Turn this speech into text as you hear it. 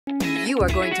You are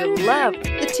going to love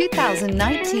the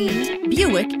 2019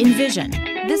 Buick Envision.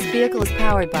 This vehicle is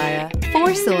powered by a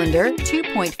 4-cylinder,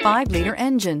 2.5-liter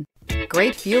engine.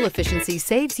 Great fuel efficiency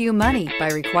saves you money by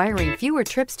requiring fewer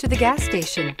trips to the gas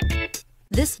station.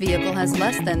 This vehicle has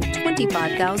less than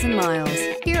 25,000 miles.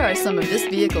 Here are some of this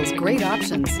vehicle's great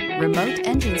options: remote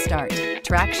engine start,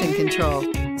 traction control,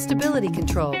 stability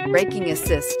control, braking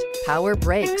assist, power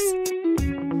brakes.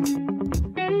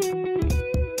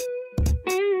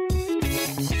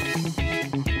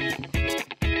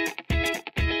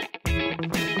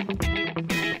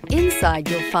 Inside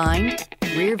you'll find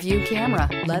rear view camera,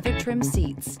 leather trim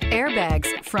seats, airbags,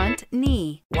 front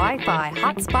knee, Wi-Fi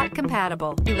hotspot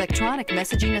compatible, electronic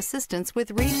messaging assistance with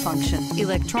read function,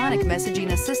 electronic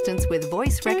messaging assistance with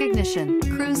voice recognition,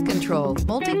 cruise control,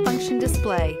 multifunction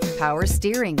display, power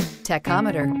steering,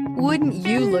 tachometer. Wouldn't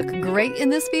you look great in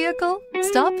this vehicle?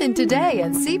 Stop in today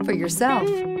and see for yourself.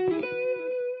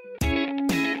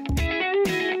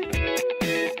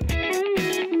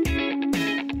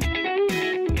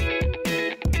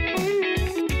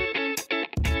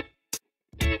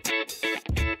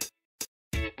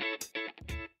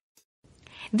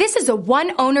 This is a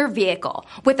one-owner vehicle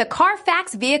with a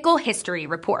Carfax Vehicle History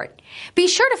Report. Be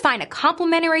sure to find a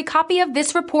complimentary copy of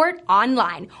this report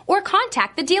online or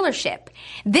contact the dealership.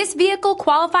 This vehicle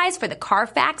qualifies for the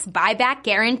Carfax Buyback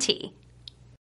Guarantee.